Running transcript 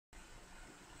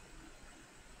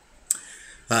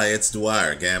Hi, it's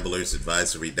Dwyer,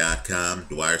 gamblersadvisory.com,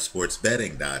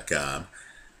 dwyersportsbetting.com.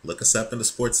 Look us up in the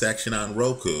sports section on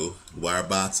Roku, Dwyer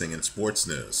Boxing and Sports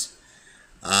News.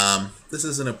 This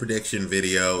isn't a prediction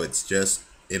video, it's just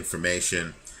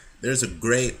information. There's a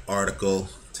great article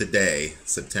today,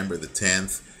 September the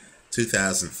 10th,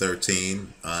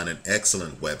 2013, on an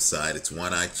excellent website. It's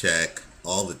one I check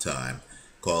all the time,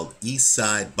 called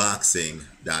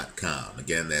eastsideboxing.com.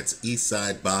 Again, that's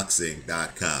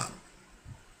eastsideboxing.com.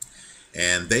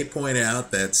 And they point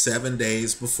out that 7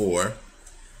 days before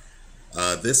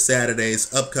this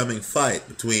Saturday's upcoming fight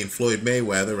between Floyd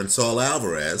Mayweather and Saul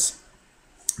Alvarez,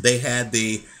 they had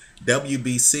the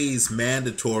WBC's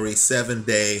mandatory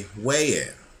 7-day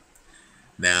weigh-in.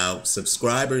 Now,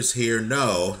 subscribers here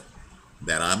know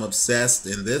that I'm obsessed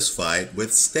in this fight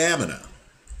with stamina.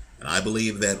 And I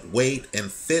believe that weight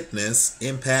and fitness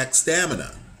impact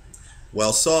stamina.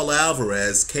 Well, Saul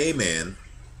Alvarez came in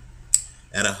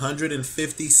at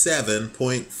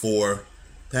 157.4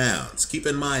 pounds. Keep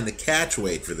in mind the catch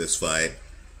weight for this fight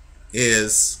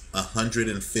is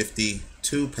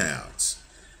 152 pounds.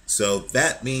 So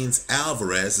that means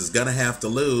Alvarez is going to have to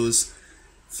lose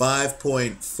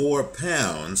 5.4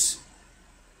 pounds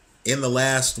in the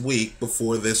last week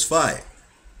before this fight.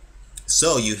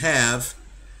 So you have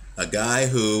a guy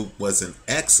who was an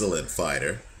excellent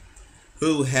fighter,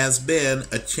 who has been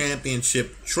a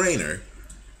championship trainer,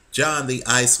 John the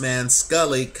Iceman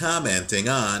Scully, commenting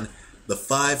on the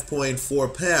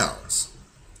 5.4 pounds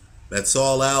that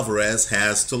Saul Alvarez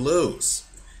has to lose.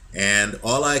 And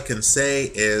all I can say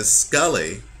is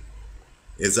Scully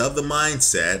is of the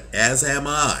mindset, as am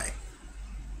I,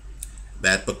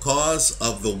 that because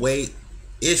of the weight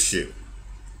issue,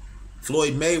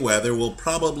 Floyd Mayweather will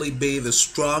probably be the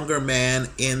stronger man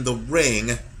in the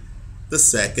ring the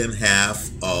second half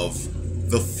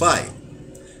of the fight.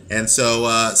 And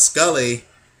so Scully,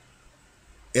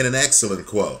 in an excellent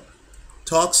quote,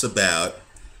 talks about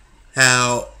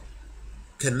how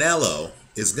Canelo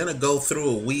is going to go through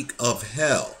a week of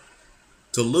hell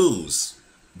to lose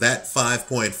that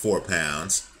 5.4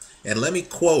 pounds. And let me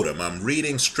quote him. I'm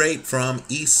reading straight from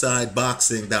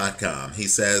eastsideboxing.com. He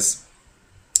says,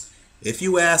 "If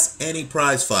you ask any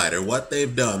prize fighter what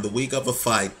they've done the week of a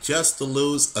fight just to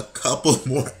lose a couple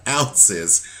more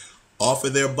ounces off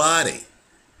of their body,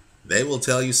 they will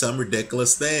tell you some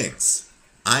ridiculous things.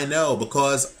 I know,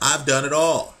 because I've done it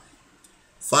all.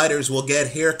 Fighters will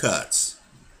get haircuts.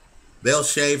 They'll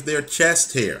shave their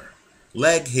chest hair,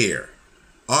 leg hair,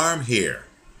 arm hair,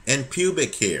 and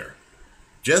pubic hair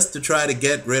just to try to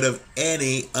get rid of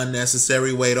any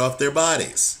unnecessary weight off their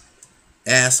bodies.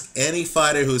 Ask any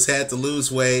fighter who's had to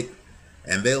lose weight,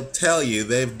 and they'll tell you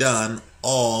they've done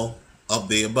all of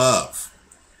the above."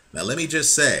 Now let me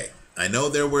just say, I know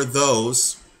there were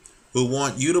those who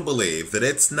want you to believe that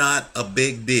it's not a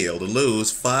big deal to lose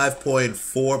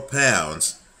 5.4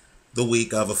 pounds the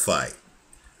week of a fight.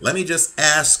 Let me just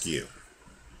ask you,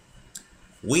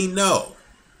 we know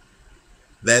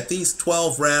that these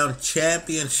 12-round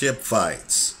championship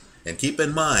fights, and keep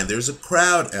in mind there's a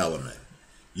crowd element.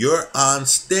 You're on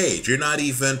stage. You're not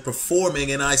even performing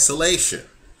in isolation,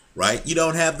 right? You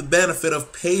don't have the benefit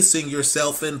of pacing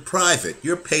yourself in private.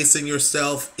 You're pacing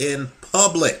yourself in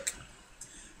public,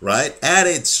 right?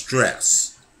 Added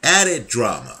stress, added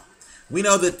drama. We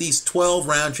know that these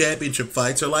 12-round championship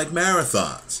fights are like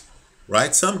marathons,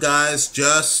 right? Some guys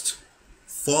just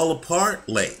fall apart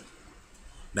late.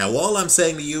 Now, all I'm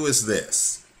saying to you is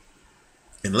this,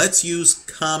 and let's use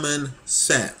common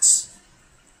sense.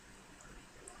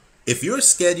 If you're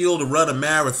scheduled to run a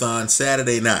marathon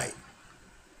Saturday night,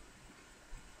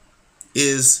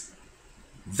 is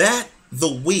that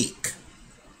the week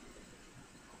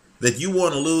that you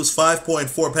want to lose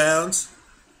 5.4 pounds?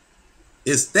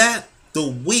 Is that the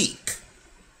week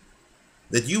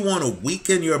that you want to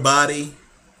weaken your body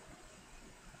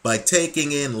by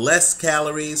taking in less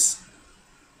calories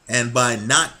and by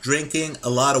not drinking a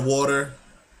lot of water?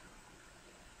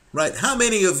 Right? How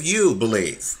many of you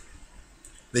believe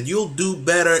that you'll do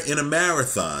better in a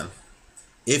marathon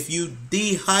if you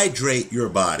dehydrate your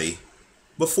body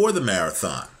before the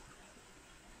marathon?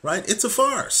 Right? It's a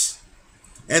farce.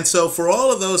 And so for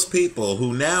all of those people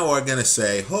who now are going to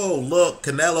say, oh, look,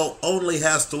 Canelo only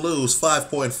has to lose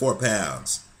 5.4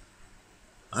 pounds.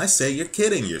 I say you're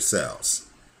kidding yourselves.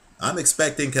 I'm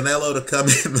expecting Canelo to come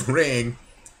in the ring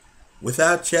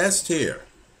without chest hair,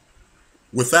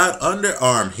 without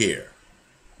underarm hair,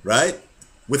 right?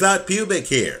 Without pubic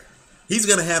hair. He's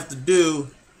going to have to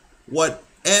do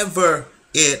whatever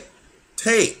it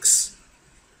takes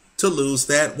to lose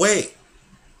that weight.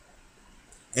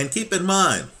 And keep in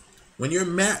mind, when you're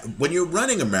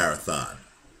running a marathon,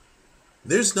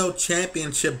 There's no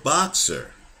championship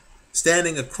boxer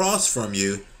standing across from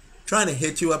you trying to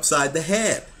hit you upside the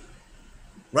head.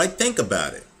 Right? Think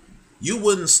about it. You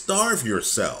wouldn't starve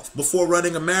yourself before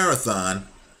running a marathon.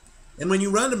 And when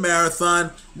you run a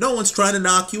marathon, no one's trying to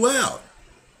knock you out.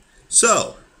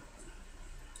 So,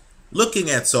 looking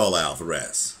at Saul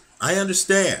Alvarez, I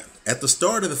understand. At the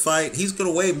start of the fight, he's going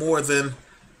to weigh more than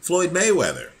Floyd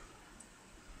Mayweather.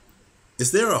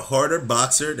 Is there a harder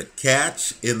boxer to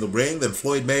catch in the ring than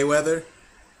Floyd Mayweather?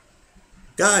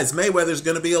 Guys, Mayweather's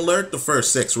going to be alert the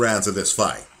first 6 rounds of this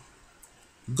fight.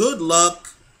 Good luck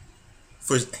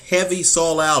for heavy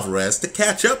Saul Alvarez to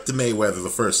catch up to Mayweather the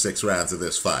first 6 rounds of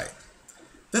this fight.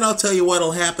 Then I'll tell you what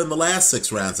will happen the last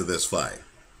 6 rounds of this fight.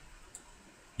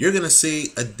 You're going to see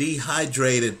a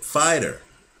dehydrated fighter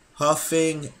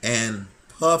huffing and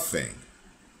puffing.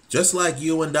 Just like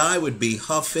you and I would be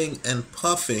huffing and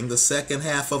puffing the second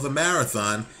half of a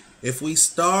marathon if we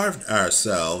starved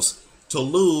ourselves to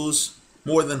lose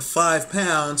more than 5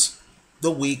 pounds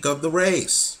the week of the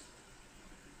race.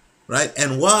 Right?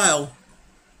 And while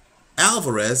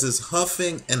Alvarez is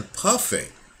huffing and puffing,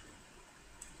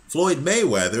 Floyd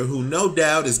Mayweather, who no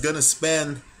doubt is going to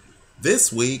spend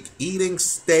this week eating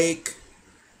steak,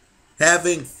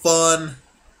 having fun,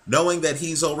 knowing that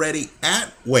he's already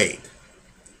at weight,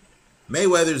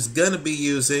 Mayweather's going to be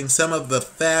using some of the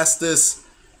fastest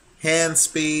hand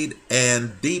speed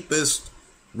and deepest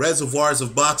reservoirs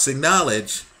of boxing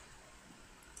knowledge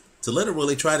to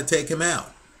literally try to take him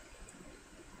out.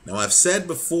 Now, I've said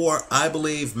before, I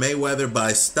believe Mayweather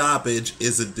by stoppage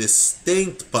is a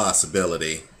distinct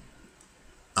possibility.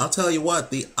 I'll tell you what,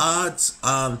 the odds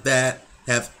on that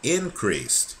have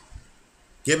increased,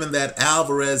 given that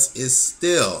Alvarez is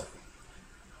still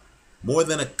more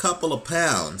than a couple of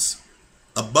pounds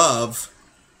above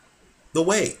the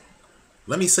weight.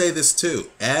 Let me say this too.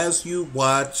 As you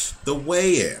watch the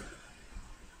weigh-in,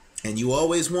 and you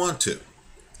always want to,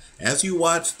 as you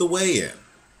watch the weigh-in,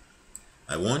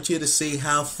 I want you to see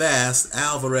how fast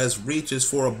Alvarez reaches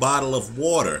for a bottle of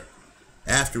water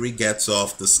after he gets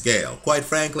off the scale. Quite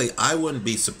frankly, I wouldn't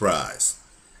be surprised,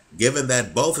 given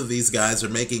that both of these guys are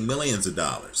making millions of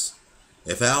dollars,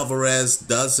 if Alvarez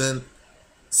doesn't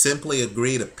simply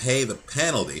agree to pay the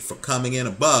penalty for coming in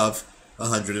above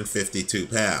 152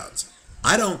 pounds.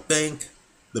 I don't think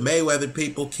the Mayweather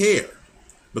people care,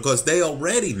 because they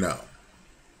already know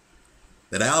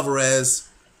that Alvarez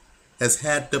has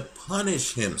had to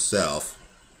punish himself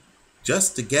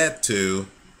just to get to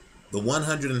the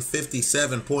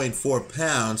 157.4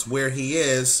 pounds where he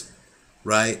is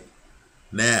right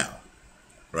now.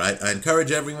 Right? I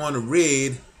encourage everyone to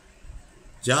read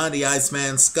John the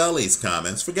Iceman Scully's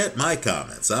comments. Forget my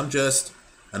comments. I'm just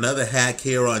another hack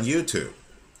here on YouTube.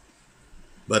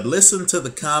 But listen to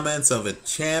the comments of a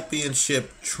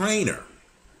championship trainer,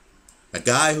 a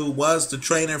guy who was the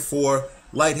trainer for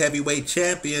light heavyweight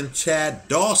champion Chad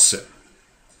Dawson,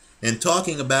 and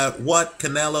talking about what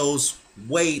Canelo's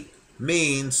weight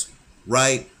means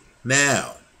right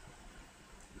now.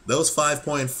 Those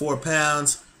 5.4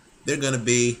 pounds, they're going to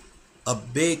be a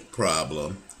big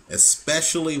problem,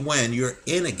 especially when you're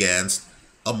in against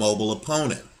a mobile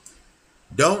opponent.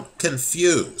 Don't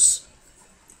confuse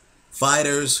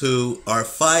fighters who are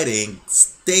fighting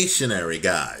stationary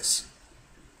guys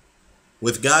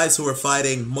with guys who are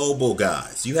fighting mobile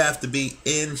guys. You have to be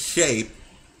in shape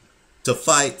to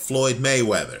fight Floyd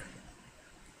Mayweather.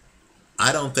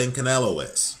 I don't think Canelo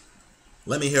is.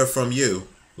 Let me hear from you.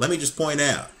 Let me just point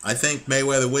out, I think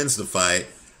Mayweather wins the fight,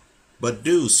 but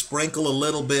do sprinkle a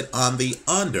little bit on the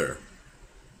under,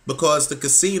 because the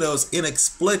casinos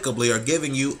inexplicably are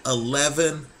giving you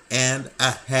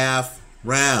 11.5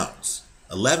 rounds.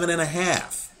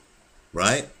 11.5,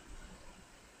 right?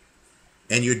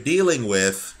 And you're dealing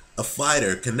with a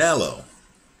fighter, Canelo,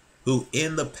 who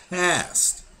in the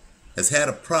past has had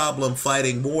a problem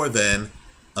fighting more than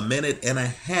 1.5 minutes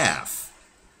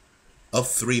of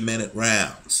 3-minute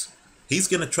rounds. He's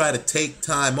going to try to take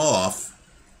time off.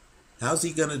 How's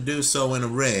he going to do so in a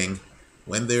ring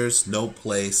when there's no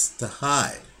place to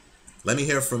hide? Let me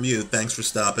hear from you. Thanks for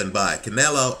stopping by.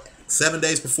 Canelo, 7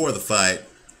 days before the fight,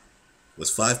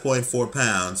 was 5.4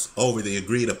 pounds over the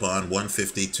agreed upon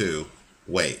 152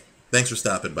 weight. Thanks for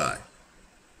stopping by.